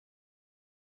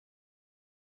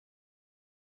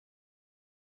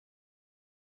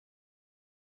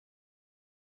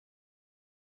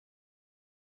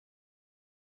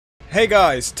Hey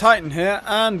guys, Titan here,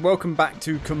 and welcome back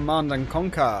to Command and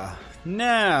Conquer.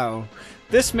 Now,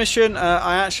 this mission,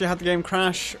 I actually had the game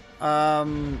crash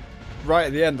right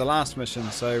at the end, the last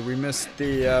mission, so we missed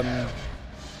the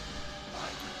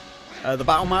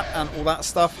battle map and all that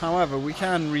stuff. However, we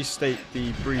can restate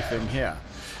the briefing here.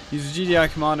 Use a GDI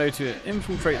commando to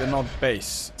infiltrate the Nod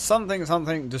base. Something,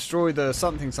 something, destroy the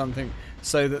something, something,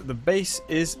 so that the base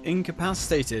is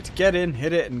incapacitated. Get in,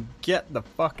 hit it, and get the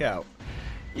fuck out.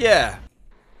 Yeah.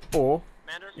 Or,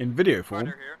 in video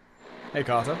form. Hey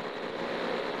Carter.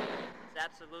 It's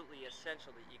absolutely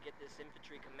essential that you get this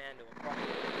infantry commando across.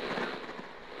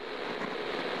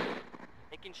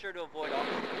 Making sure to avoid all.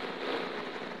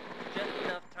 Just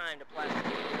enough time to plastic.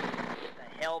 Get the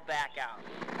hell back out.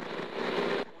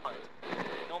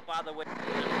 Don't bother with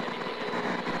anything.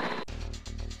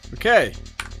 Okay.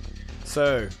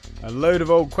 So, a load of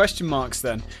old question marks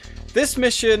then. This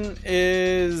mission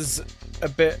is a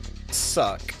bit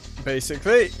suck,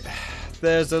 basically.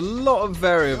 There's a lot of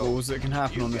variables that can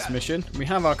happen on this mission. We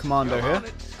have our commando here.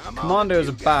 Commando is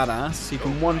a badass. He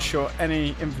can one-shot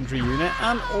any infantry unit,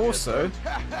 and also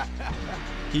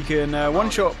he can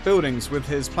one-shot buildings with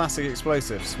his plastic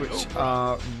explosives, which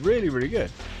are really, really good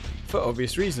for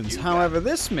obvious reasons. However,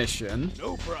 this mission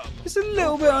is a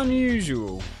little bit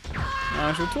unusual.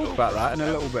 I shall talk about that in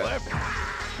a little bit.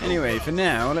 Anyway, for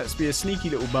now, let's be a sneaky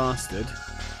little bastard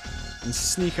and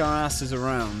sneak our asses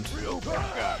around.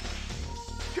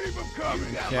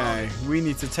 Okay, we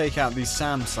need to take out these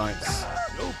SAM sites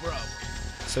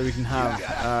so we can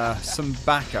have some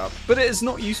backup. But it is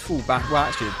not useful well,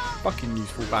 actually, fucking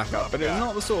useful backup. But it's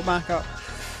not the sort of backup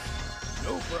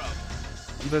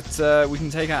that we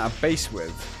can take out a base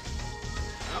with.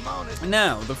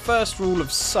 Now, the first rule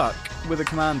of suck with a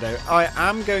commando, I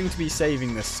am going to be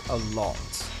saving this a lot.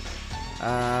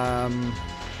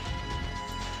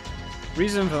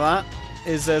 Reason for that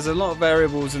is there's a lot of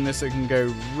variables in this that can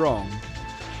go wrong.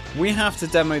 We have to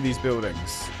demo these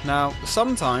buildings. Now,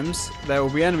 sometimes there will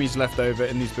be enemies left over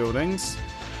in these buildings,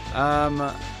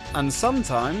 and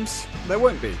sometimes there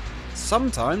won't be.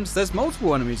 Sometimes there's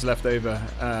multiple enemies left over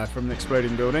from an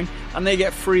exploding building, and they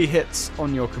get free hits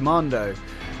on your commando.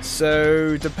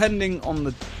 So, depending on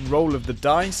the roll of the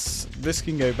dice, this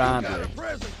can go badly.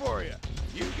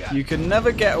 You can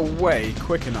never get away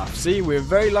quick enough. See, we're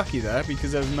very lucky there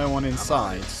because there's no one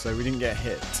inside, so we didn't get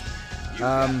hit.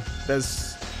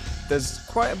 There's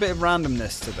quite a bit of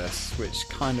randomness to this, which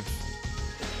kind of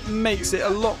makes it a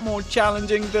lot more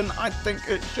challenging than I think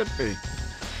it should be.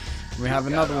 We have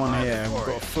another one here. We've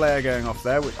got a flare going off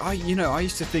there. Which I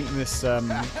used to think this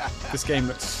this game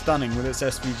looked stunning with its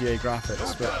SVGA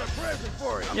graphics,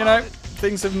 but you know,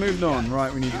 things have moved on.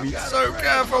 Right, we need to be so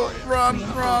careful. Run,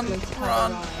 run,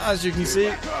 run. As you can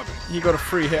see, he got a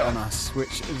free hit on us,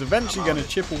 which is eventually going to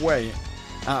chip away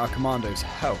at our commando's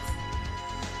health.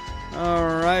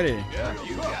 Alrighty.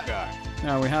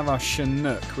 Now we have our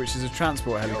Chinook, which is a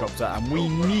transport helicopter, and we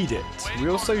need it. We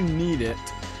also need it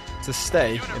to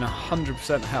stay in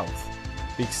 100% health,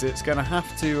 because it's going to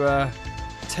have to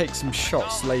take some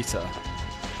shots later.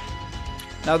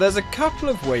 Now there's a couple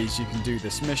of ways you can do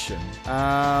this mission.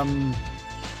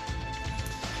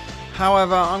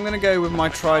 However, I'm going to go with my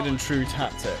tried and true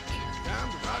tactic.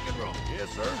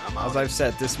 As I've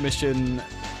said, this mission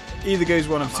either goes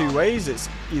one of two ways. It's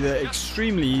either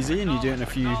extremely easy and you do it in a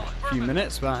few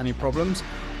minutes without any problems,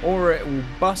 or it will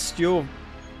bust your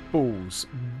balls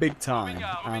big time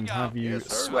and have you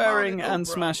swearing and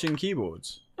smashing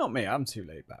keyboards. Not me, I'm too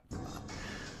laid back for that.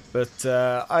 But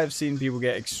I've seen people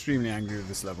get extremely angry with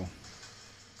this level.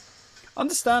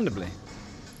 Understandably.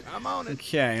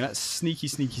 Okay, let's sneaky.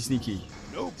 Sneaky.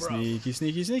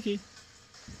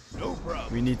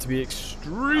 We need to be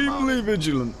extremely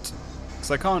vigilant,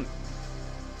 because I can't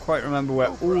quite remember where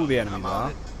all the enemies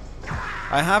are.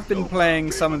 I have been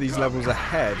playing some of these levels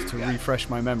ahead to refresh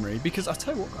my memory, because I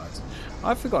tell you what, guys,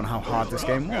 I've forgotten how hard this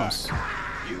game was.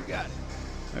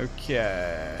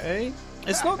 Okay,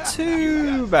 it's not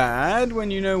too bad when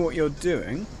you know what you're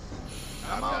doing,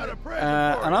 and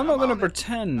I'm not going to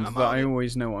pretend that I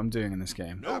always know what I'm doing in this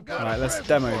game. Alright, let's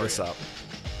demo this up.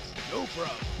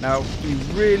 Now, we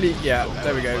really, yeah,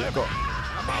 there we go, we've got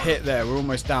hit there. We're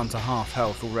almost down to half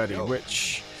health already,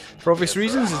 which, for obvious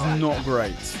reasons, is not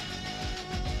great.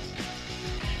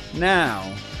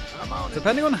 Now,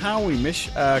 depending on how we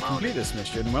complete this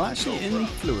mission, will actually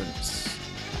influence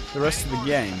the rest of the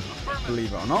game,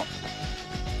 believe it or not.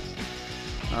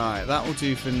 Alright, that will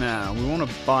do for now. We want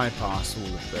to bypass all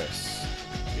of this.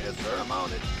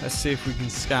 Let's see if we can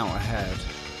scout ahead.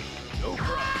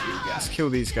 Let's kill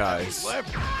these guys.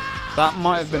 That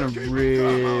might have been a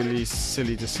really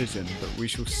silly decision, but we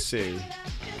shall see.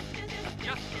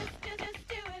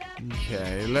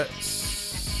 Okay,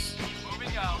 let's...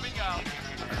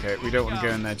 Okay, we don't want to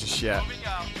go in there just yet.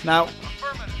 Now,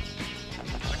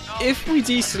 if we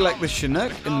deselect the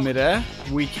Chinook in the midair,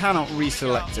 we cannot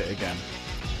reselect it again.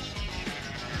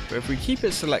 But if we keep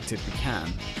it selected, we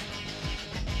can.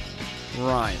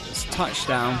 Right, let's touch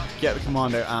down, get the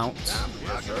commando out,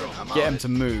 get him to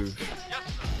move.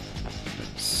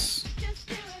 Let's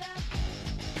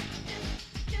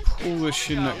pull the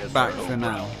Chinook back for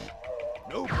now.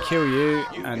 Kill you,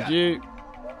 and you.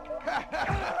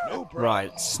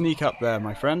 Right, sneak up there,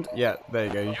 my friend. Yeah, there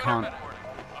you go, you can't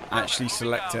actually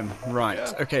select him. Right,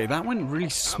 okay, that went really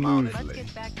smoothly.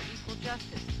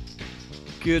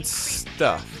 Good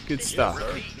stuff, good stuff.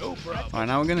 Alright,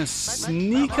 now we're going to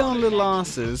sneak our little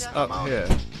asses up here.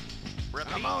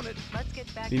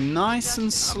 Be nice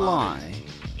and sly.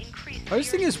 I just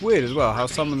think it's weird as well how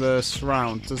some of the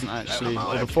surround doesn't actually,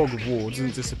 or the fog of war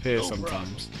doesn't disappear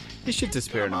sometimes. It should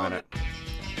disappear in a minute.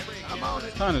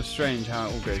 It's kind of strange how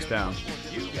it all goes down.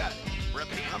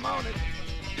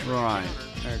 Right,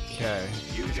 okay.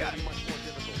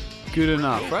 Good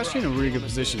enough. We're actually in a really good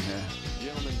position here.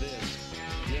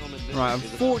 Right,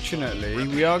 unfortunately,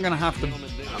 we are going to have to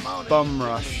bum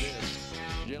rush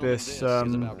this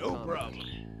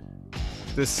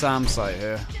this SAM site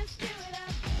here.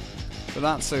 But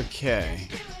that's okay.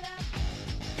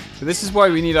 But this is why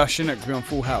we need our Chinook to be on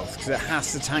full health, because it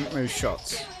has to tank those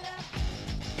shots.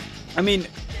 I mean,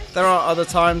 there are other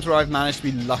times where I've managed to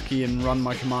be lucky and run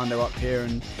my commando up here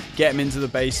and get him into the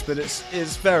base, but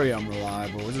it's very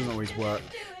unreliable. It doesn't always work.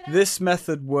 This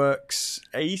method works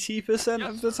 80%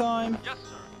 of the time.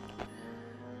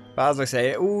 But as I say,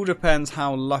 it all depends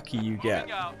how lucky you get.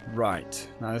 Right,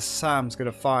 now this Sam's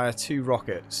going to fire 2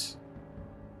 rockets,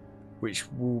 which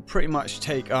will pretty much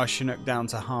take our Chinook down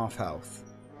to half health.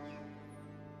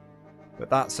 But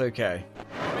that's okay.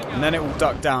 And then it will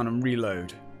duck down and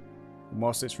reload. And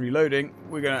whilst it's reloading,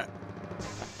 we're going to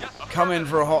come in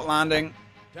for a hot landing.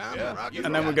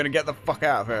 And then we're going to get the fuck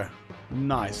out of here.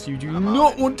 Nice. You do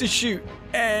not want to shoot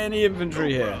any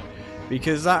infantry here,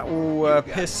 because that will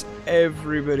piss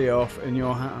everybody off and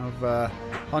you'll have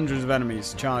hundreds of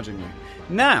enemies charging you.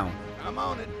 Now,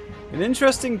 an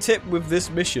interesting tip with this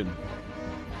mission.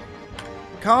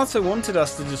 Carter wanted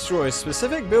us to destroy a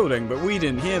specific building, but we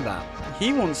didn't hear that.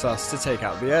 He wants us to take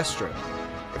out the airstrip.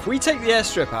 If we take the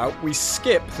airstrip out, we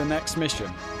skip the next mission.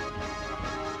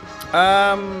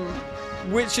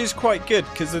 Which is quite good,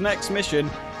 because the next mission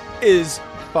is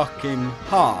fucking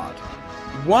hard.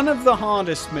 One of the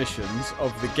hardest missions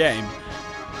of the game.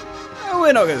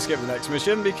 We're not going to skip the next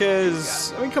mission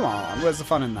because, I mean, come on, where's the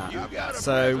fun in that?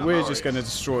 So we're just going to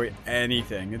destroy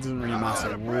anything. It doesn't really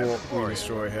matter what we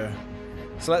destroy here.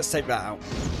 So let's take that out.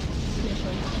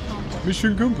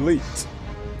 Mission complete.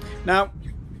 Now,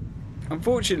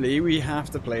 unfortunately, we have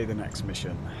to play the next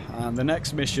mission. And the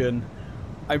next mission,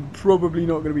 I'm probably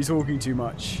not going to be talking too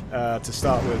much to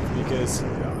start with, because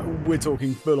we're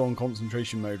talking full-on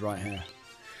concentration mode right here.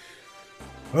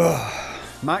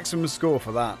 Maximum score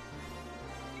for that.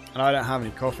 And I don't have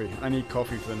any coffee. I need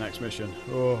coffee for the next mission.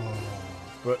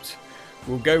 But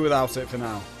we'll go without it for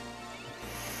now.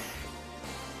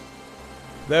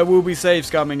 There will be saves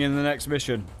coming in the next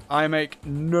mission. I make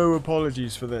no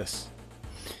apologies for this.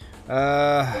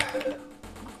 I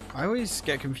always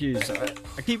get confused.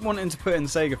 I keep wanting to put in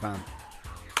Sega fan.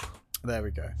 There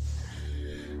we go.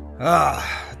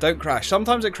 Don't crash.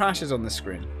 Sometimes it crashes on this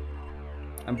screen.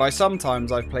 And by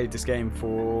sometimes, I've played this game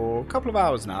for a couple of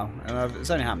hours now, and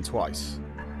it's only happened twice.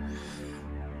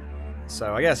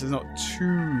 So I guess it's not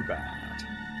too bad.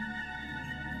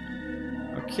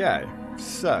 Okay,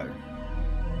 so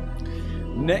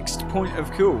next point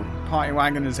of call. Party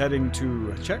wagon is heading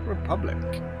to Czech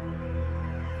Republic.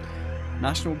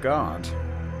 National Guard.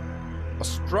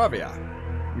 Ostravia.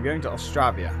 We're going to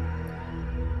Ostravia.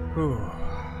 Whew.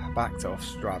 Back to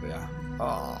Ostravia.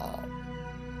 Oh.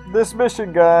 This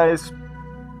mission, guys.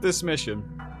 This mission.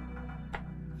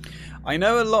 I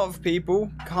know a lot of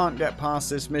people can't get past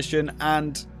this mission,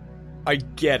 and I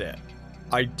get it.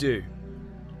 I do.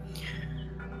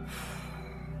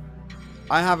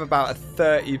 I have about a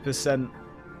 30%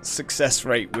 success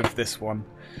rate with this one.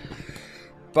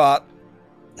 But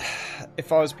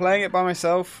if I was playing it by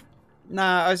myself,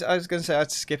 nah, I was going to say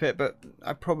I'd skip it, but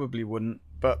I probably wouldn't.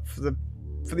 But for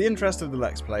the interest of the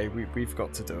Let's Play, we've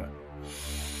got to do it.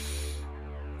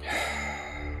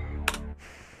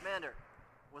 Commander,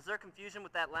 was there confusion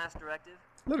with that last directive?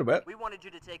 A little bit. We wanted you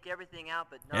to take everything out,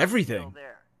 but not everything. still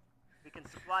there. We can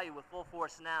supply you with full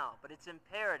force now, but it's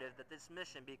imperative that this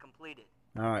mission be completed.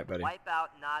 Alright, buddy. Wipe out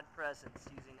Nod presence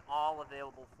using all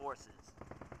available forces.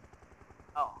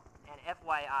 Oh, and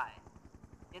FYI,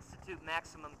 institute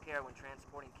maximum care when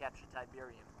transporting captured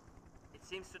Tiberium. It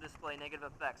seems to display negative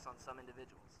effects on some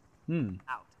individuals.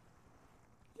 Out.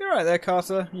 You're right there,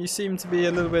 Carter. You seem to be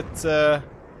a little bit,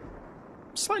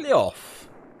 slightly off.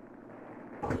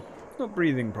 Not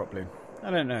breathing properly.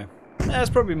 I don't know. That's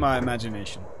probably my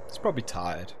imagination. It's probably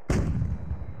tired.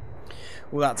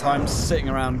 All that time sitting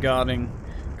around guarding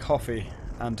coffee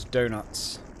and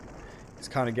donuts. It's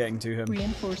kind of getting to him.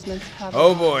 Reinforcements have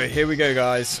Oh boy, here we go,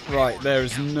 guys. Right, there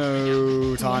is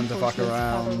no time to fuck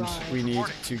around. We need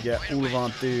to get all of our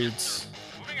dudes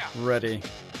ready.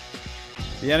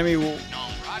 The enemy will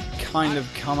kind of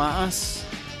come at us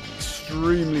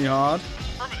extremely hard,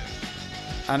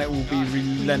 and it will be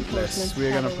relentless.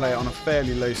 We're going to play it on a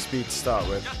fairly low speed to start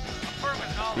with,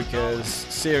 because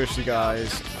seriously,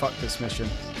 guys, fuck this mission.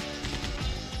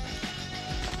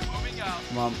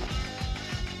 Come on.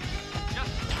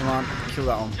 Come on, kill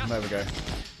that one. There we go.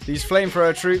 These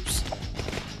flamethrower troops.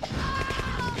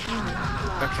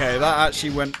 Okay, that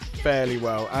actually went fairly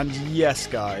well. And yes,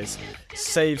 guys,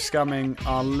 save scumming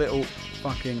our little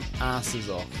fucking asses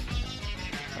off.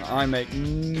 And I make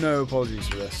no apologies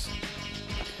for this.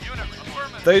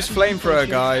 Those flamethrower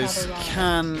guys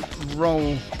can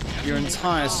roll your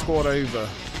entire squad over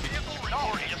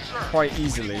quite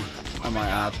easily, I might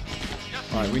add.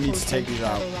 Right, we need to take these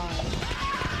out.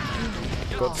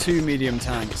 Got 2 medium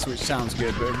tanks, which sounds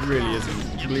good, but it really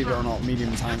isn't. Believe it or not,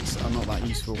 medium tanks are not that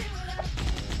useful.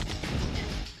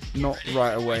 Not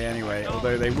right away anyway,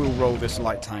 although they will roll this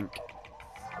light tank.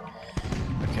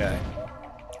 Okay.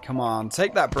 Come on,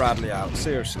 take that Bradley out,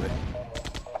 seriously.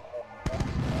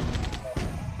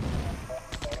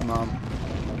 Come on.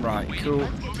 Right, cool.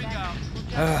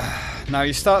 Now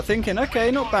you start thinking,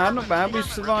 okay, not bad, not bad. We've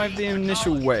survived the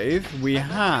initial wave. We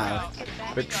have.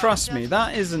 But trust me,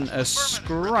 that isn't a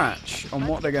scratch on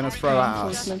what they're going to throw at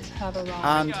us.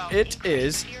 And it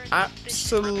is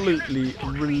absolutely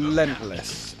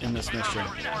relentless in this mission.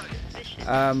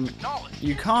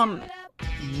 You can't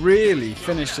really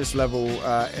finish this level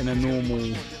in a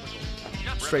normal,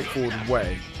 straightforward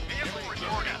way.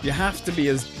 You have to be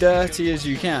as dirty as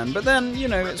you can, but then, you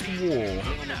know, it's war.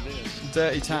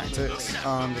 Dirty tactics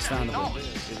are understandable.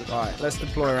 Right, let's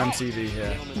deploy our MCV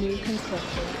here.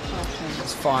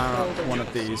 Let's fire up one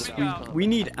of these. We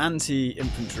need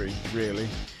anti-infantry, really.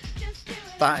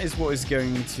 That is what is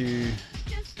going to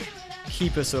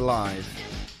keep us alive.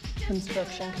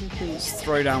 Construction complete. Let's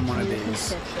throw down one of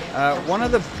these. One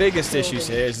of the biggest issues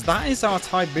here is that is our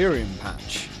Tiberium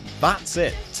patch. That's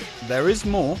it. There is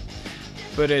more,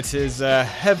 but it is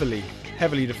heavily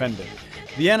defended.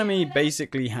 The enemy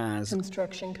basically has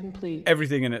construction complete.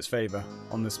 Everything in its favor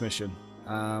on this mission.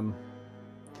 Kind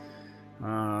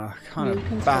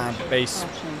of bad base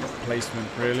placement,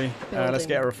 really. Let's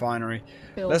get a refinery.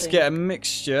 Let's get a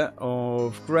mixture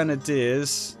of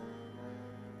grenadiers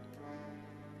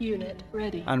Unit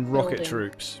ready. and rocket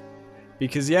troops.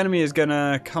 Because the enemy is going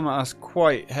to come at us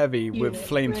quite heavy with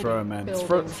flamethrower men.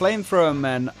 Flamethrower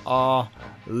men are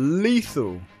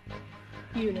lethal.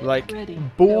 Like,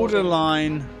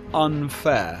 borderline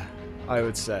unfair, I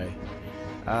would say.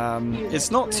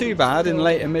 It's not too bad in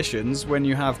later missions when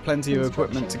you have plenty of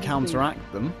equipment to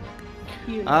counteract them.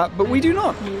 But we do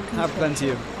not have plenty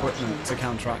of equipment to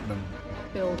counteract them.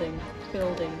 Building.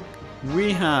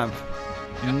 We have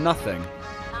nothing.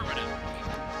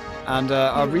 And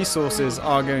our resources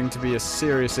are going to be a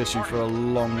serious issue for a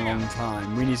long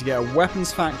time. We need to get a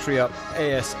weapons factory up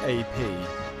ASAP.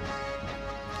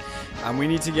 And we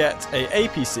need to get a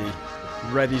APC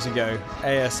ready to go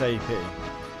ASAP.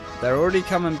 They're already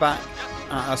coming back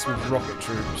at us with rocket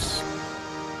troops.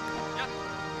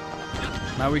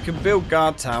 Now we can build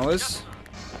guard towers,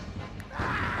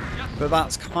 but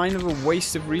that's kind of a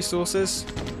waste of resources.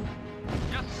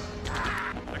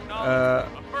 A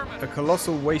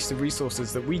colossal waste of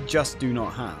resources that we just do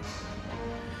not have.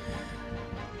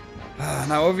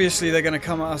 Now obviously they're going to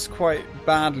come at us quite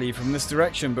badly from this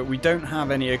direction, but we don't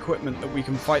have any equipment that we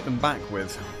can fight them back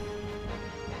with.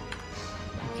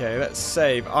 Okay, let's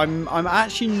save. I'm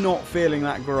actually not feeling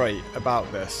that great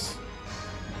about this.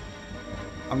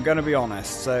 I'm going to be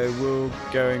honest. So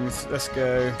let's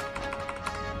go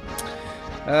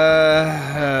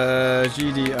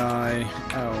GDI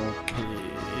LP.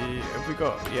 Have we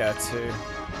got, yeah, 2.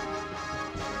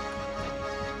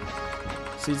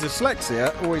 See,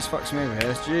 dyslexia always fucks me over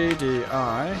here.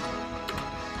 GDI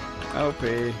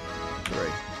LP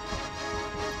 3.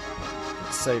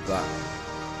 Let's save that.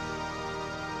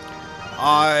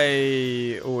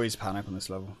 I always panic on this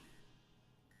level.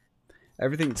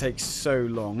 Everything takes so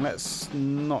long. Let's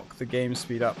knock the game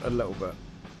speed up a little bit.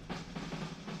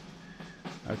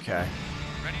 Okay.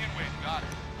 Ready and wait. Got it.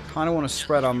 Kind of want to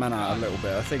spread our men out a little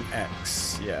bit. I think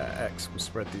X. Yeah, X will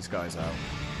spread these guys out.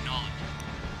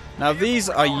 Now these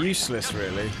are useless,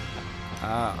 really.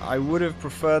 I would have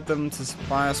preferred them to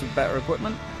supply us with better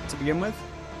equipment to begin with.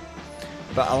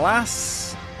 But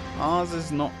alas, ours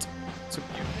is not the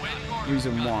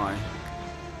reason why.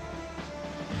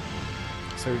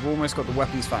 So we've almost got the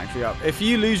weapons factory up. If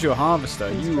you lose your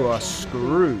harvester, you are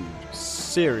screwed.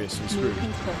 Seriously screwed.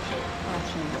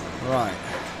 Right.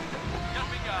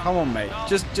 Come on, mate.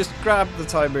 Just grab the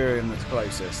Tiberium that's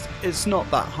closest. It's not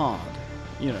that hard,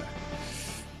 you know.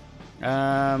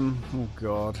 Oh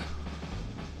god.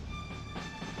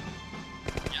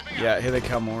 Yeah, here they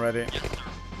come already.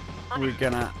 We're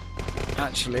gonna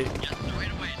actually.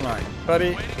 Right,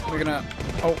 buddy. We're gonna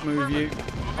alt move you.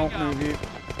 Alt move you.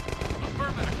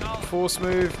 Force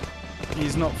move.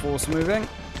 He's not force moving.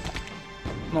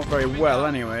 Not very well,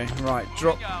 anyway. Right,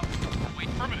 drop.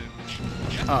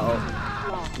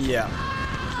 Uh-oh. Yeah.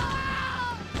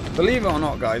 Believe it or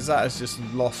not, guys, that has just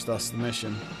lost us the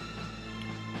mission.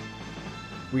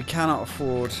 We cannot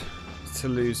afford to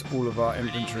lose all of our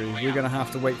infantry. We're going to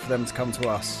have to wait for them to come to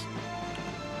us.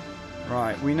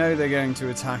 Right, we know they're going to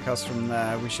attack us from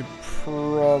there. We should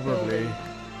probably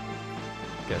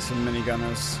get some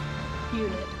minigunners.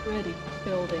 Unit ready.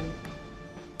 Building.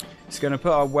 It's going to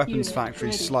put our weapons Unit factory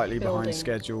ready. slightly behind Building.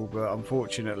 schedule, but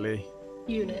unfortunately,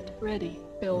 Unit ready.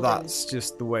 Building. that's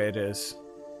just the way it is.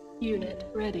 Unit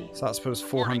ready. So that's put us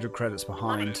 400 credits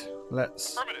behind.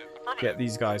 Let's get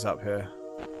these guys up here.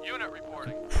 Unit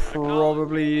reporting.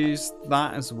 Probably use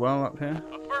that as well up here.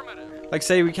 Affirmative. Like I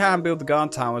say, we can build the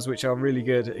guard towers, which are really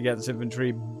good against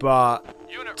infantry, but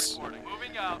Unit reporting.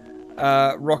 Moving out.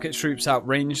 rocket troops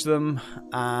outrange them,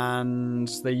 and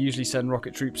they usually send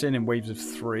rocket troops in waves of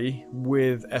 3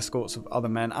 with escorts of other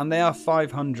men, and they are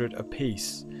 500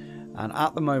 apiece. And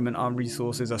at the moment, our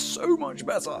resources are so much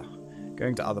better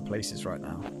going to other places right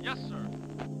now. Yes, sir.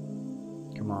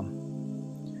 Come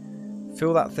on.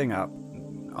 Fill that thing up.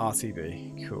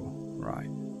 RTB. Cool. Right.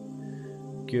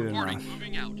 Good enough.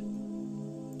 Moving out.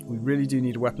 We really do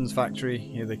need a weapons factory.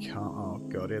 Here they come. Oh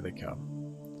god, here they come.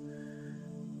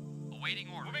 Awaiting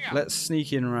order. Moving out. Let's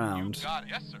sneak in around Got it.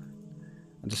 Yes, sir.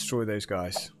 and destroy those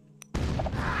guys.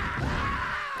 Awaiting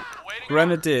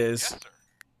Grenadiers order.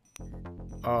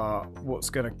 Yes, sir. are what's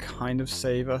going to kind of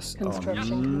save us. Oh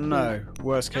Construction no.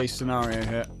 Worst case scenario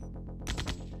here.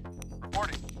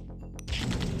 Reporting.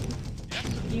 Yes,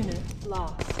 sir. Unit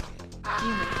lost.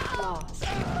 Unit lost.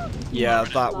 Yeah,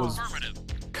 that was Affirmative.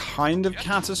 kind of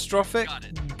catastrophic,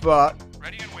 but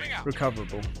Ready and waiting out.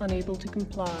 recoverable. Unable to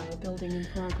comply. Building in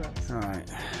progress. Alright.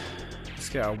 Let's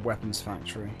get our weapons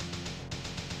factory.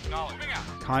 Knowledge. Moving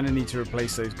out. Kind of need to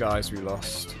replace those guys we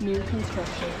lost. New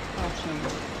construction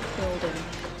options. Building.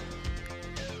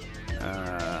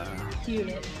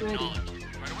 Unit ready.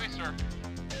 Right away, sir.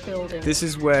 Building. This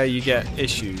is where you get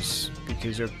issues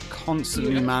because you're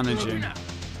constantly managing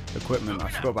equipment. I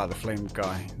forgot about the flame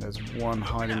guy. There's one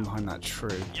hiding behind that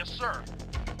tree. Yes, sir.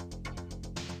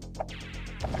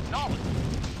 Knowledge.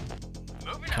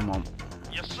 Moving Come out. on.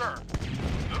 Yes, sir.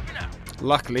 Moving out.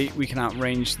 Luckily, we can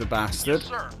outrange the bastard. Yes,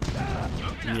 sir.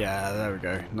 Moving out. Yeah, there we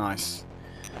go. Nice.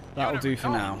 That'll do for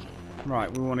now. Right,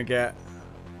 we want to get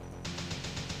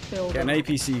Building. an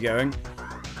APC going.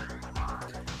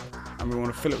 And we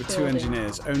want to fill it with 2 Building.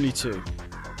 engineers. Only 2.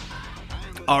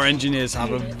 Our engineers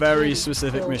have a Unit very ready.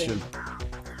 specific Building. mission.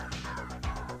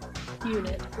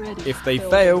 Unit ready. If they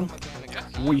Building. fail,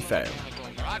 we fail.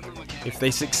 If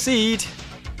they succeed,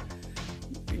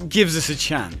 it gives us a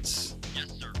chance.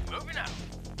 Yes, sir. Moving out.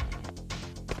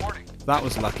 Reporting. That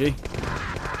was lucky.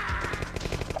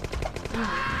 Unit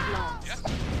lost. Yes, sir.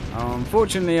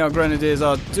 Unfortunately, our grenadiers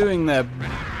are doing their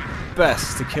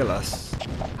best to kill us.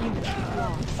 Unit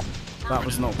lost. That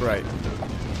was not great. Not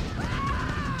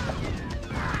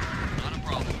a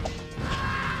problem.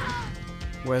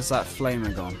 Where's that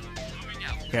flamer gone? Moving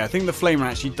out. Okay, I think the flamer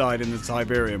actually died in the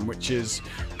Tiberium, which is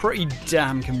pretty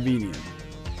damn convenient.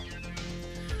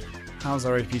 How's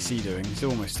our APC doing? He's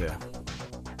almost here.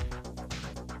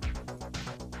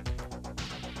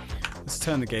 Let's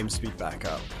turn the game speed back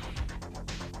up.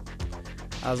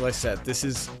 As I said, this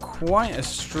is quite a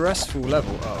stressful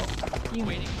level. Oh.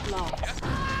 Unit lost.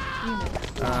 Unit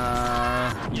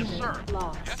Yes, Unit sir.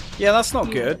 lost. Yeah, that's not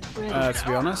good, Unit ready. to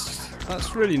be honest.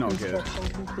 That's really not good.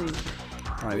 Construction complete.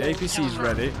 Right, the APC's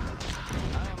ready.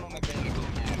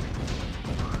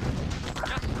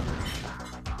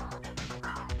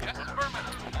 Yes,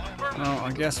 affirmative. Well,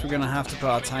 I guess we're going to have to put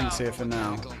our tanks here for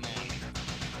now.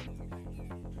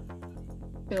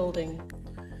 Building.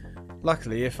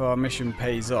 Luckily, if our mission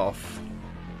pays off,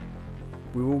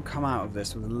 we will come out of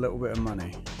this with a little bit of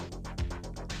money.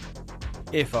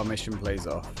 If our mission plays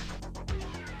off.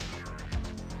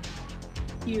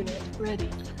 Unit ready.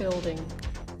 Building.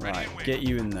 Right, get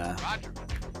you in there. Roger.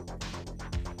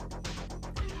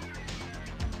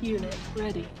 Unit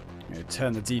ready. I'm going to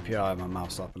turn the DPI of my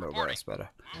mouse up a little bit, that's better.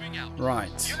 Moving out.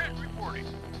 Right, Unit reporting.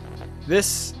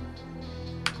 this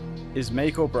is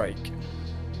make or break.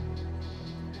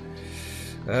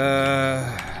 What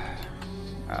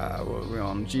are we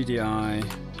on? GDI,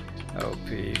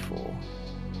 LP4.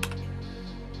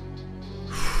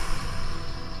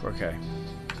 Okay.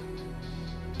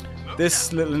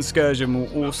 This little excursion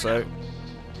will also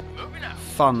Moving out.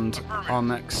 fund our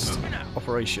next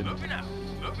operation. Moving out.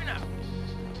 Moving out.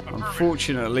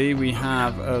 Unfortunately, we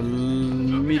have a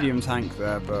medium tank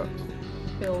there, but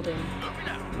Building.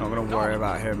 I'm not going to worry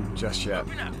about him just yet.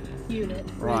 Unit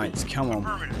ready. Right, come on.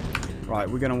 Right,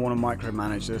 we're going to want to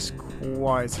micromanage this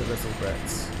quite a little bit.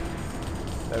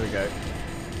 There we go.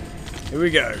 Here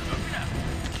we go.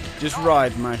 Just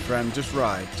ride, my friend. Just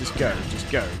ride. Just go. Just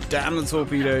go. Damn the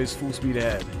torpedoes. Full speed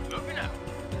ahead. Moving out.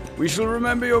 We shall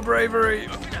remember your bravery.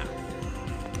 Moving out.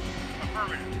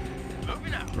 Affirmative.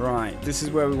 Moving out. Right, this is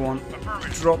where we want.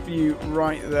 Affirmative. Drop you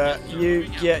right there. You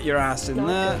get your ass in Dog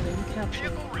there. building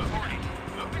captured. Vehicle reporting.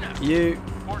 Moving out. You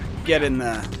Reporting. get in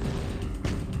there.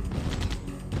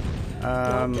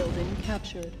 Dog building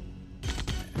captured.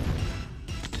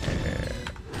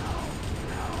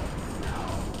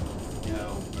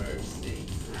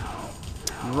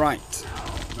 Right.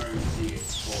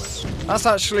 That's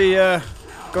actually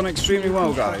gone extremely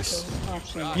well, guys.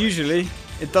 Option. Usually,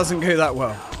 it doesn't go that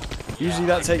well. Usually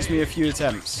that takes me a few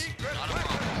attempts.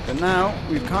 But now,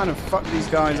 we've kind of fucked these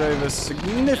guys over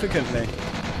significantly.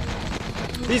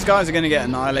 These guys are going to get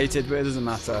annihilated, but it doesn't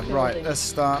matter. Right, let's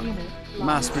start Unit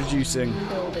mass lost. producing.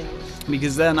 Building.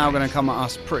 Because they're now going to come at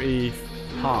us pretty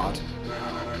hard.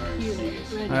 Unit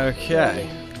ready. Okay.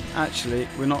 Building. Actually,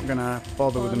 we're not going to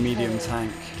bother with a On medium hold.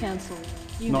 tank. Cancel.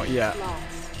 Not yet.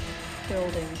 Lost.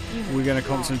 Building. Unit We're going to lost.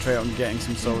 concentrate on getting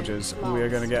some soldiers. Lost. We are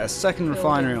going to get a second Building,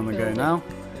 refinery on the go building. now.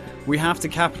 We have to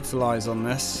capitalize on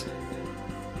this.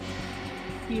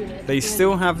 Unit They ready.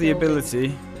 still have the Building.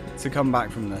 ability to come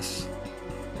back from this.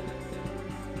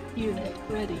 Unit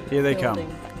ready. Here they come.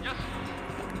 Building. Yes.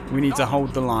 We need to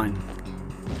hold the line.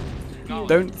 Unit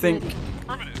Don't think ready.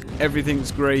 Affirmative.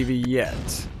 everything's gravy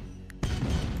yet.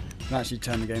 I'll actually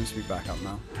turn the game speed back up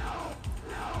now.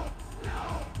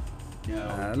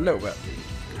 A little bit.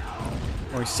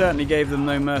 Well, we certainly gave them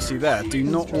no mercy there. Do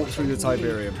not walk through the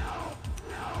Tiberium.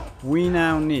 We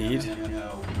now need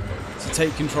to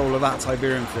take control of that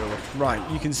Tiberium field. Right,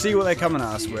 you can see what they're coming at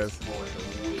us with.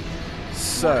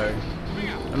 So,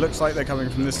 it looks like they're coming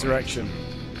from this direction.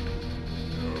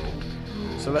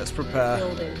 So let's prepare.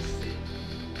 Building.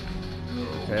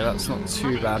 Okay, that's not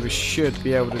too bad. We should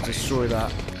be able to destroy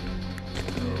that.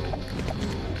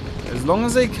 As long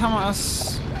as they come at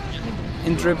us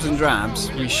in dribs and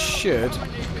drabs, we should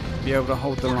be able to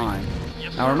hold the line.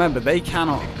 Now remember, they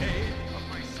cannot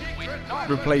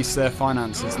replace their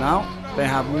finances now. They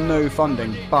have no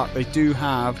funding, but they do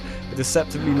have a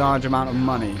deceptively large amount of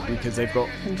money because they've got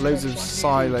loads of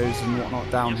silos and whatnot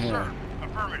down here.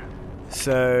 Affirmative.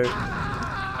 So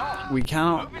we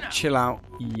cannot chill out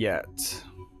yet.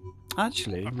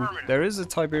 Actually, there is a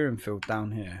Tiberium field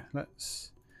down here.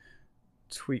 Let's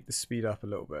tweak the speed up a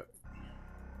little bit.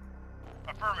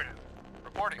 Affirmative.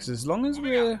 Reporting. Because as long as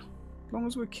we're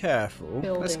careful,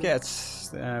 let's Building.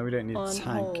 get. We don't need a On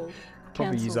tank. hold.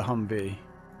 Probably use a Cancel. Humvee.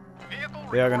 Vehicle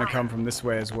They are going to reporting. come from this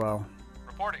way as well.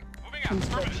 Reporting. Moving out.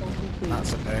 Construction Affirmative. complete.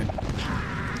 That's a pain.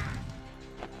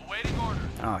 Awaiting order.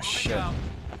 Oh Moving shit. out.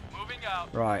 Moving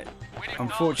out. Right. Waiting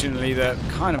Unfortunately, they're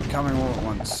kind of coming all at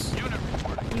once. Unit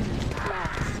reporting. Unit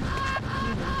lost.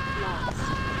 Unit lost.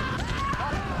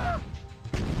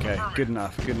 Okay, good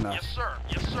enough. Good enough. Yes, sir.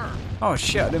 Yes, sir. Oh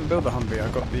shit! I didn't build the Humvee. I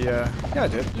got the. Yeah, I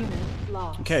did. Unit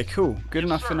lost. Okay, cool. Good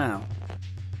enough for now.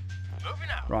 Moving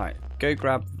out. Right, go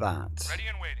grab that. Ready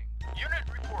and waiting. Unit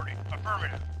reporting.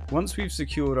 Affirmative. Once we've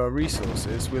secured our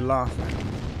resources, we're laughing.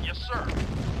 Yes, sir.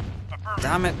 Affirmative.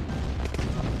 Damn it!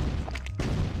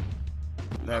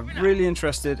 They're really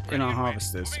interested in our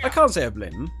harvesters. I can't say I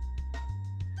blame them.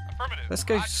 Affirmative. Let's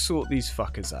go Roger. sort these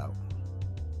fuckers out.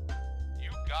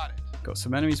 You got it. Got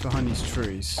some enemies behind these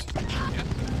trees. Yes, sir.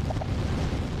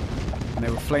 And they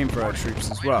were flamethrower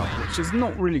troops as well, which is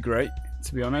not really great,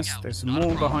 to be honest. There's some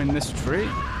more behind this tree.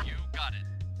 You got it.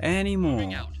 Any Moving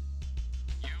more? out.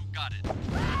 You got it.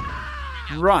 Moving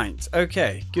Right,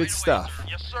 okay, good Right away, stuff. sir.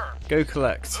 Yes, sir. Go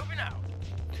collect. Moving out.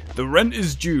 The rent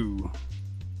is due.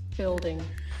 Building.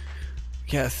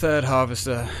 Get a third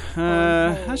harvester. hold.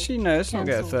 Actually, no, let's not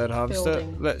get a Cancel. third harvester.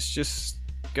 Building. Let's just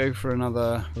go for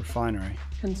another refinery.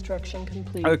 Construction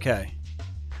complete. Okay.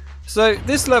 So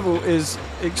this level is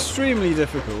extremely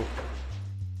difficult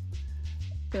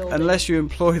Building. unless you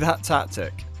employ that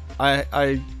tactic.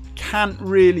 I can't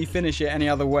really finish it any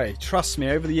other way. Trust me,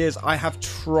 over the years I have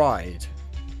tried.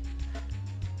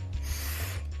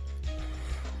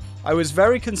 I was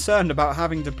very concerned about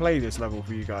having to play this level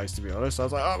for you guys, to be honest. I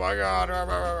was like, oh my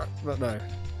god, but no.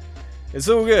 It's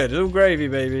all good. It's all gravy,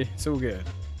 baby. It's all good.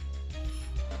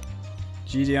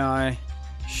 GDI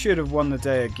should have won the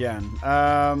day again.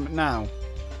 Now,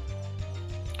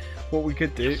 what we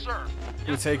could do, Yes, sir.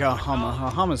 we'll Yes, take sir. our Hummer. Our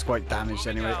Hummer's quite damaged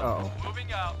Moving anyway. out. Uh-oh.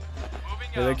 Moving out. Moving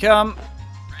Here they out. come.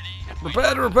 Ready and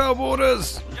Prepare to repel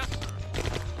borders. Yes,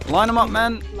 sir. Line them up,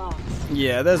 man. Lost.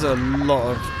 Yeah, there's a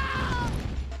lot of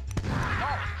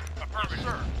Affirmative,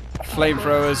 sir.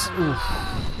 flamethrowers. Oof.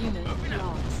 Unit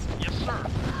lost. Yes, sir.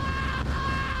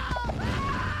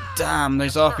 Damn,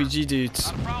 those RPG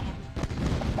dudes. Not a problem.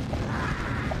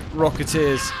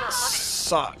 Rocketeers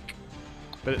suck.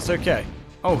 But it's okay.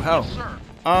 Oh, hell. Yes, sir.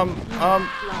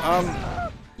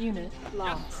 Unit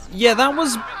lost. Yeah, that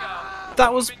was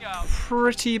Moving out.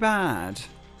 pretty bad.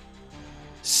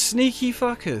 Sneaky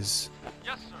fuckers.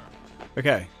 Yes, sir.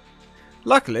 Okay.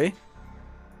 Luckily,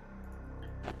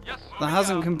 Yes, that moving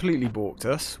hasn't out. completely balked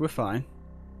us. We're fine.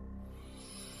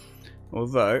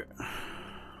 Although,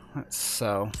 let's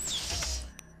sell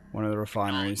one of the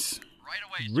refineries. Right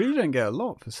away, sir. Really don't get a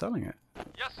lot for selling it.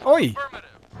 Yes, sir. Oi! Affirmative.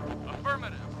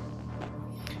 Affirmative.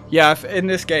 Yeah, in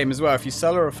this game as well, if you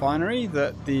sell a refinery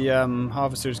that the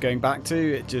harvester is going back to,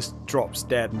 it just drops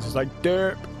dead and it's just like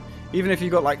derp. Even if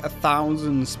you've got like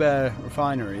 1,000 spare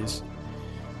refineries,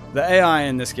 the AI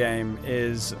in this game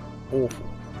is awful.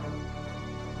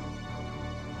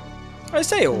 I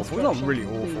say awful, it's not really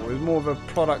awful, it's more of a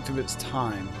product of its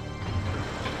time.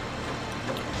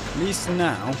 At least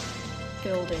now,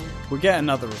 Building. we'll get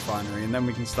another refinery and then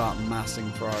we can start massing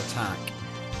for our attack.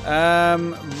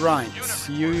 Right,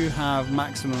 you have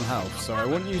maximum health, so I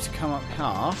want you to come up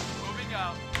here. Moving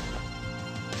out.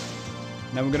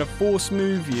 Now we're going to force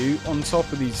move you on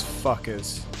top of these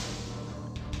fuckers.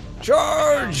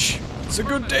 Charge! It's a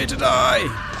good day to die!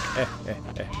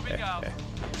 Moving out.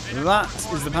 That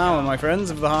is the power, my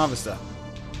friends, of the harvester.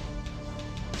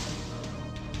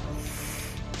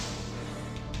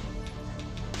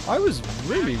 I was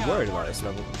really worried about this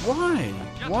level. Why?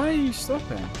 Why are you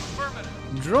stopping?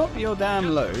 Affirmative. Drop your damn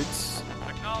loads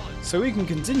Acknowledge. so we can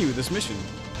continue with this mission.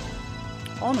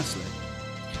 Honestly.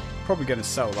 Probably going to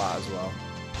sell that as well.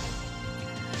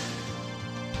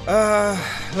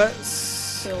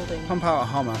 Let's Building. pump out a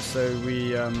Hummer so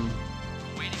we Waiting,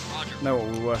 Roger. know what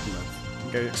we're working with.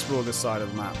 Go explore this side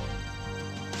of the map.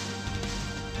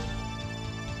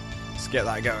 Let's get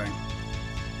that going.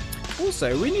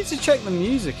 Also, we need to check the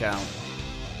music out.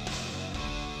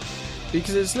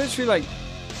 Because it's literally like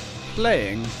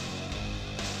playing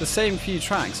the same few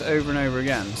tracks over and over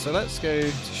again. So let's go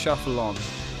to shuffle on.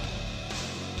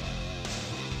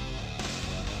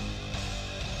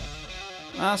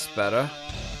 That's better.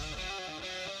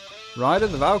 Ride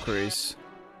of the Valkyries.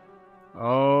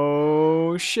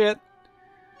 Oh shit.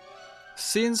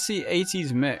 CNC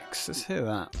 80s mix. Let's hear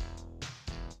that.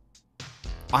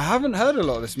 I haven't heard a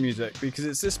lot of this music because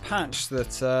it's this patch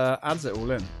that adds it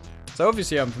all in. So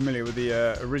obviously I'm familiar with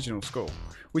the original score,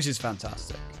 which is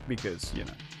fantastic because, you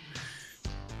know.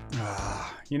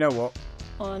 You know what?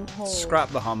 On hold. Scrap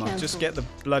the Hummer. Cancel. Just get the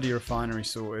bloody refinery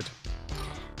sorted.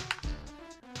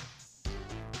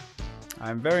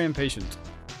 I'm very impatient.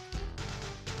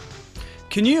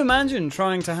 Can you imagine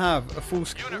trying to have a full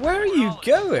scale? Where are you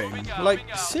going? Like,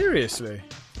 seriously?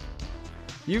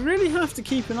 You really have to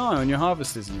keep an eye on your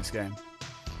harvesters in this game.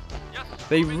 Yes, sir.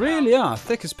 They Moving really out. are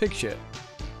thick as pig shit.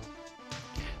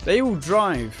 They will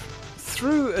drive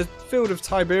through a field of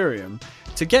Tiberium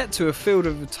to get to a field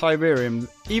of Tiberium,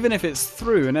 even if it's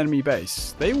through an enemy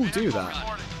base. They will do that.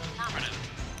 Reporting.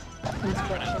 Affirmative.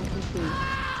 Construction complete.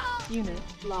 Unit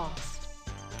lost.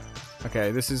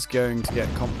 Okay, this is going to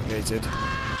get complicated. Yes,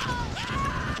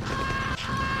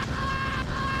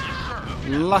 sir.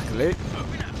 Luckily,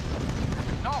 Moving out.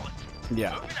 Acknowledge.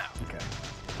 yeah. Moving out. Okay,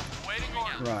 Waiting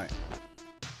on. right.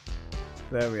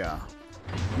 There we are.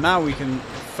 Now we can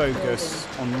focus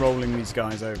on rolling these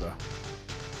guys over.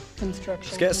 Construction.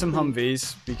 Let's get some complete.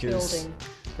 Humvees because Building.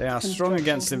 they are strong Construction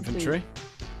against complete. infantry.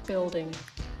 Building.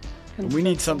 And we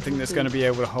need something that's going to be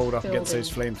able to hold up against those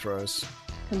Building. flamethrowers.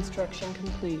 Construction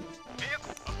complete.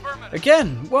 Vehicle. Affirmative.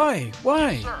 Again, why?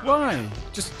 Why? Why?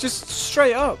 Just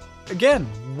straight up. Again,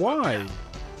 why?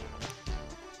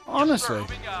 Honestly.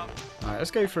 Alright,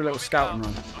 let's go for a little scouting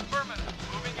run.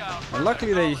 And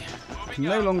luckily they can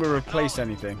no longer replace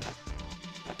anything.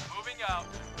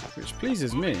 Which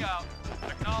pleases me.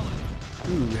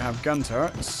 Ooh, we have gun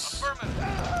turrets.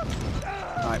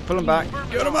 Alright, pull them back.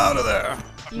 Get them out of there!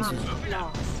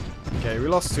 Okay, we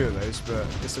lost 2 of those, but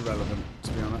it's irrelevant,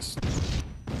 to be honest.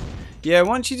 Yeah,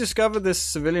 once you discover this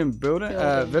civilian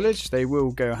village, they will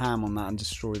go ham on that and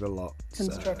destroy the lot. So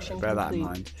bear that in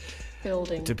mind.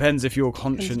 It depends if your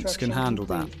conscience can handle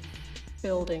that.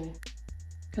 Building.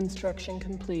 Construction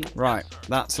complete. Right,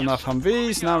 that's enough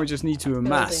Humvees. Now we just need to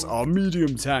amass our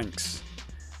medium tanks.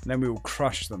 And then we will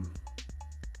crush them.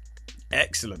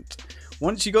 Excellent.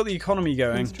 Once you got the economy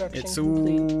going, it's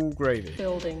all gravy.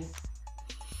 Building.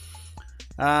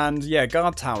 And yeah,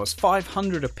 guard towers,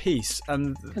 500 apiece,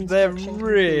 and they're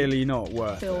really not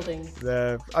worth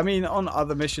it. I mean, on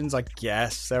other missions, I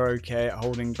guess they're okay at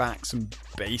holding back some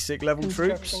basic level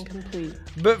troops.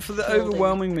 But for the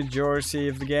overwhelming majority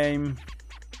of the game,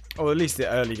 or at least the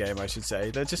early game, I should say,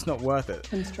 they're just not worth it.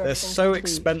 They're so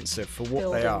expensive for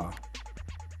what they are.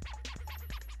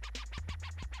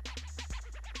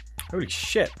 Holy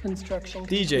shit!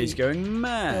 DJ's going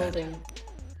mad.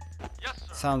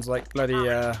 Sounds like bloody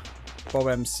Bob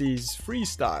MC's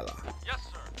freestyler.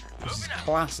 This is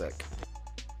classic.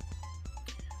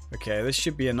 Okay, this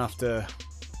should be enough to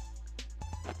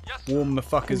warm the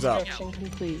fuckers up.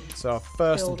 So our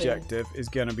first objective is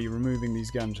going to be removing these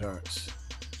gun turrets,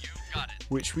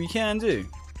 which we can do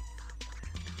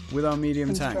with our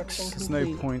medium tanks. There's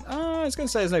no point. I was going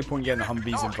to say there's no point getting the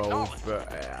Humvees involved, but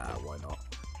why not?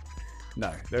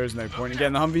 No, there is no point in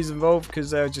getting the Humvees involved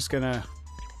because they're just going to.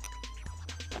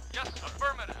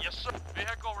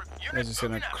 They're just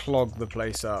going to clog the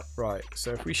place up. Right,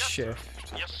 so if we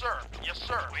shift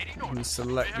and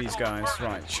select these guys.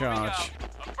 Right, charge.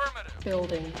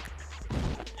 Building.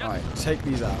 Right, take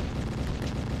these out.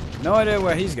 No idea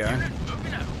where he's going.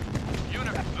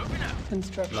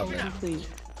 Construction complete.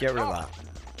 Get rid of that.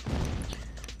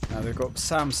 Now they've got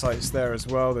SAM sites there as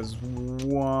well. There's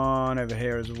one over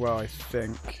here as well, I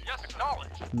think.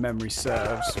 Memory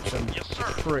serves, which I'm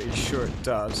pretty sure it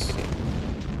does.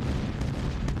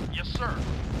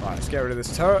 Right, let's get rid of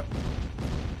this turret.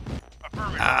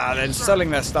 They're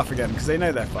selling their stuff again because they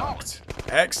know they're fucked.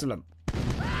 Excellent.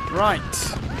 Right.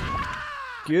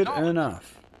 Good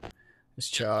enough. Let's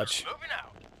charge.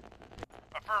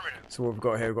 So what we've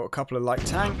got here, we've got a couple of light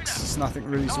tanks. It's nothing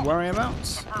really to worry about.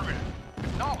 Silos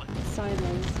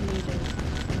needed.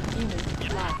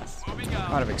 Unit lost.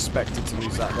 I'd have expected to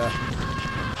lose that there.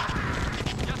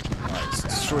 Right, let's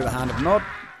destroy the hand of Nod.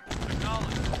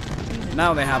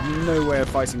 Now they have no way of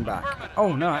fighting back.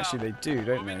 Oh no, actually they do,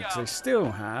 don't they? Because they still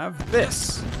have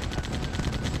this.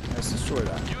 Let's destroy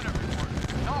that.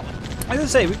 I was going to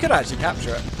say, we could actually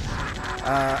capture it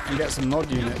and get some Nod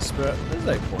units, but there's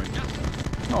no point.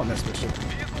 Not on this mission.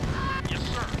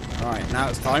 Alright, now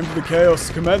it's time for the chaos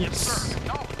to commence.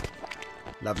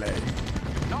 Lovely.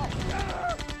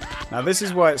 Now this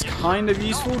is why it's kind of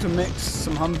useful to mix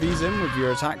some Humvees in with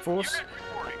your attack force.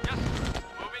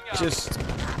 Just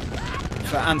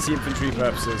for anti-infantry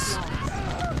purposes.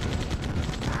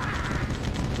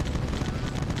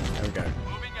 There we go.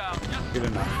 Good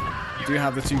enough. We do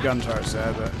have the 2 gun turrets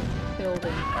there that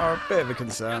are a bit of a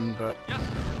concern, but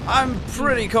I'm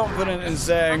pretty confident in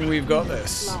saying we've got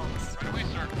this.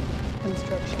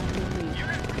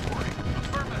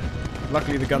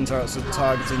 Luckily the gun turrets are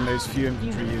targeting those few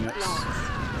infantry units.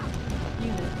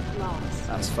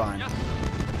 That's fine.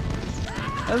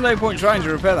 There's no point trying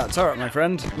to repair that turret, my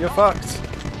friend. You're fucked.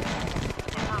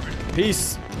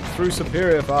 Peace through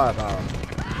superior firepower.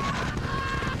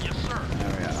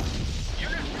 There we are.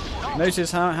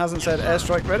 Notice how it hasn't said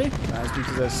airstrike ready? That is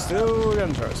because there's still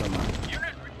gun turrets on that.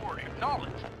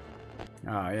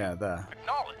 Ah, yeah, there.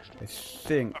 I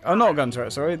think... Oh, not a gun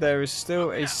turret, sorry. There is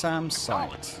still a SAM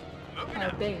site.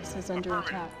 Our base is under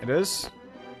attack. It is?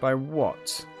 By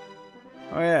what?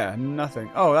 Oh yeah, nothing.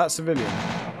 Oh, that's civilian.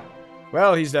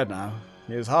 Well, he's dead now.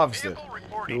 He is harvested.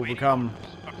 He will become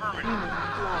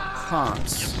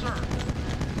parts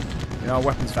in our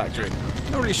weapons factory.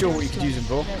 Not really sure what you could use him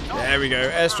for. There we go.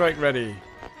 Airstrike ready.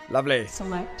 Lovely.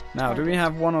 Now, do we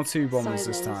have 1 or 2 bombers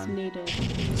this time?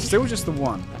 Still just the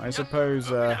 1. I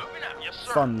suppose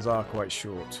funds are quite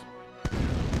short.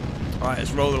 Alright,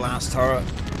 let's roll the last turret.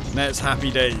 Now it's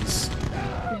happy days.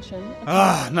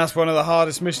 And that's one of the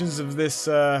hardest missions of this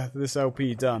this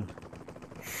LP done.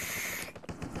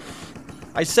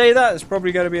 I say that, it's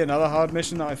probably going to be another hard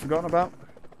mission that I've forgotten about.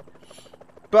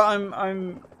 But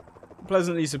I'm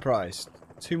pleasantly surprised.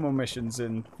 2 more missions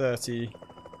in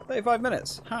 35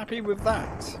 minutes. Happy with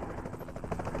that.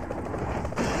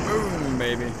 Boom,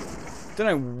 baby. Don't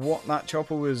know what that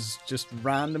chopper was just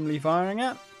randomly firing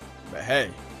at, but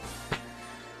hey.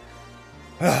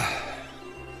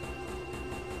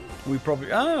 We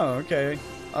probably... Oh, okay.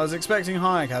 I was expecting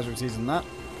higher casualties than that.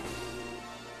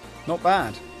 Not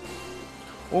bad.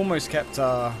 Almost kept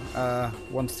our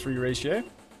 1-to-3 ratio.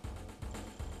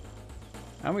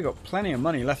 And we got plenty of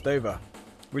money left over.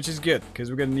 Which is good, because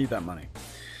we're going to need that money.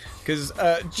 Because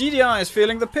GDI is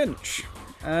feeling the pinch.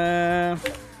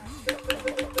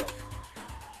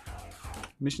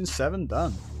 Mission 7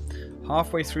 done.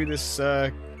 Halfway through this...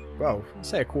 well, let's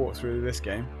say a quarter through this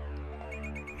game.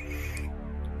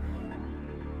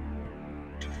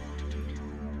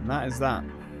 And that is that.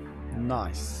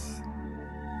 Nice.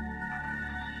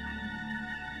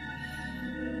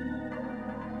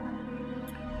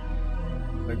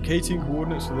 Locating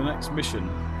coordinates for the next mission.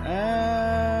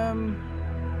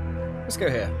 Let's go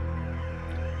here.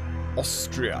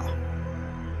 Austria.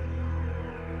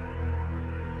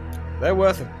 They're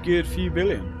worth a good few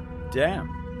billion.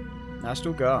 Damn.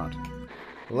 National Guard.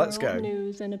 Let's go. World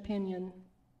news and opinion.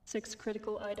 6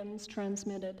 critical items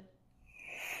transmitted.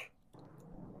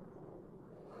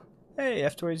 Hey,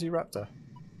 F-22 Raptor.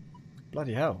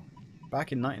 Bloody hell.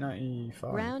 Back in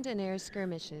 1995. Ground and air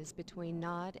skirmishes between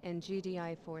NOD and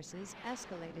GDI forces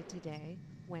escalated today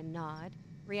when NOD,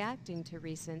 reacting to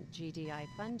recent GDI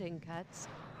funding cuts,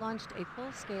 launched a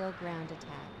full-scale ground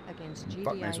attack against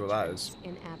Fuck knows what that GDI is. troops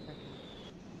in Africa.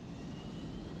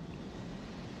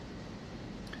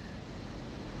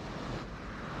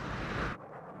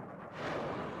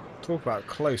 Talk about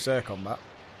close air combat.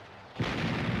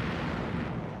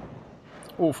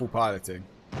 Awful piloting.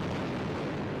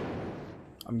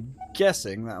 I'm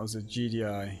guessing that was a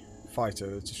GDI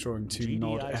fighter destroying 2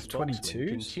 NOD GDI spokesman F-22s.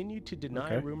 continued to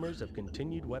deny rumors of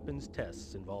continued weapons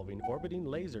tests involving orbiting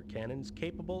laser cannons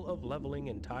capable of leveling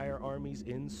entire armies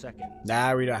in seconds.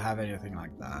 Nah, we don't have anything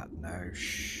like that. No,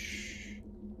 shh.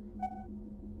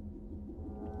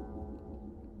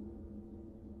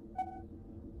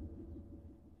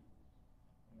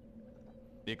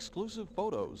 The exclusive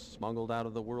photos smuggled out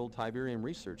of the World Tiberium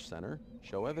Research Center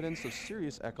show evidence of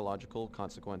serious ecological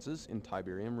consequences in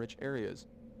tiberium-rich areas.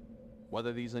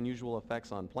 Whether these unusual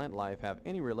effects on plant life have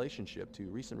any relationship to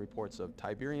recent reports of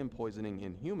tiberium poisoning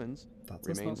in humans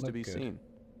remains to be seen.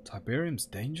 Tiberium's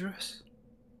dangerous?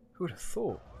 Who would have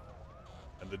thought?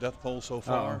 And the death toll so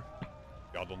far,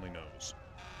 God only knows.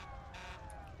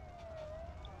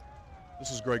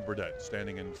 This is Greg Burdett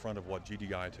standing in front of what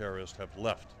GDI terrorists have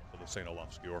left of the St.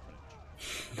 Olafsky orphanage.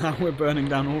 Now we're burning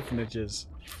down orphanages.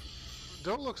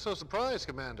 Don't look so surprised,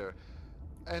 Commander.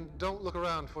 And don't look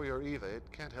around for your Eva. It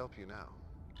can't help you now.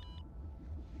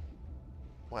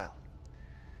 Well,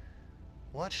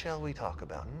 what shall we talk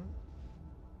about,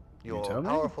 Your tell me?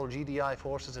 powerful GDI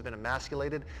forces have been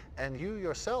emasculated, and you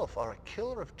yourself are a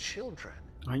killer of children.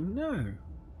 I know.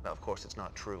 Now, of course, it's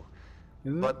not true.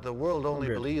 Isn't it? But the world only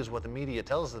good. believes what the media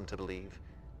tells them to believe.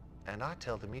 And I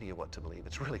tell the media what to believe.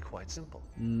 It's really quite simple.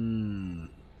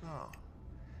 Oh.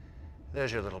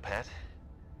 There's your little pet.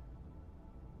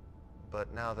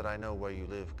 But now that I know where you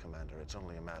live, Commander, it's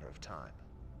only a matter of time.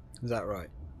 Is that right?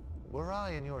 Were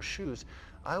I in your shoes,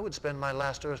 I would spend my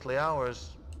last earthly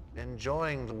hours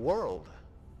enjoying the world.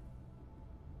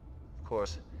 Of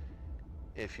course,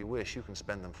 if you wish, you can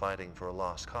spend them fighting for a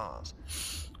lost cause.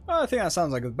 Well, I think that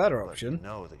sounds like a better But you option.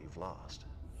 know that you've lost.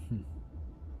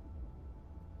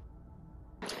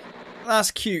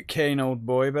 That's cute, Kane, old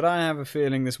boy, but I have a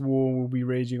feeling this war will be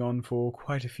raging on for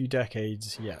quite a few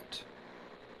decades yet.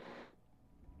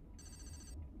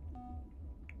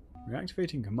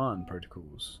 Reactivating command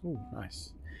protocols. Oh,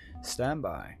 nice. Stand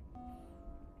by.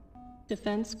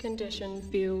 Defense condition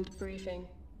field briefing.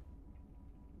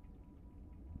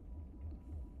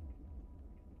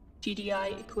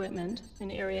 GDI equipment in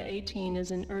Area 18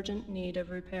 is in urgent need of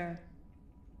repair.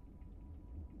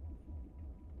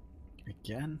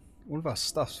 Again? All of our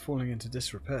stuff's falling into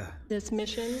disrepair. This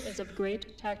mission is of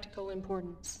great tactical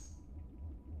importance.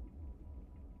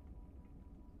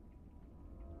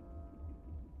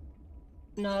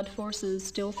 NOD forces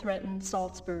still threaten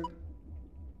Salzburg.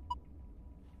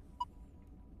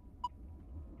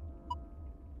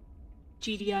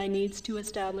 GDI needs to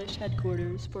establish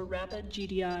headquarters for rapid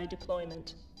GDI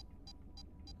deployment.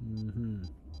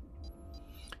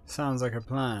 Sounds like a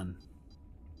plan.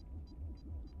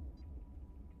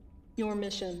 Your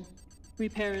mission: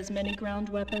 repair as many ground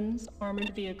weapons,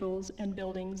 armored vehicles, and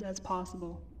buildings as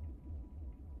possible.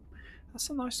 That's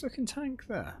a nice looking tank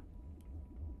there.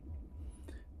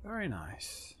 Very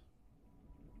nice.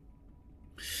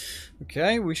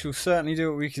 Okay, we shall certainly do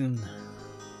what we can.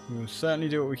 We will certainly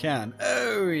do what we can.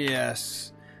 Oh,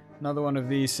 yes. Another one of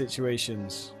these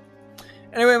situations.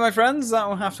 Anyway, my friends, that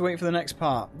will have to wait for the next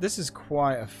part. This is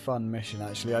quite a fun mission,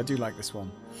 actually. I do like this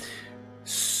one.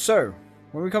 So,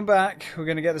 when we come back, we're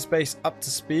going to get this base up to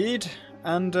speed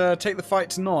and take the fight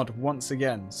to Nod once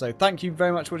again. So, thank you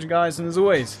very much for watching, guys, and as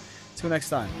always, till next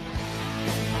time.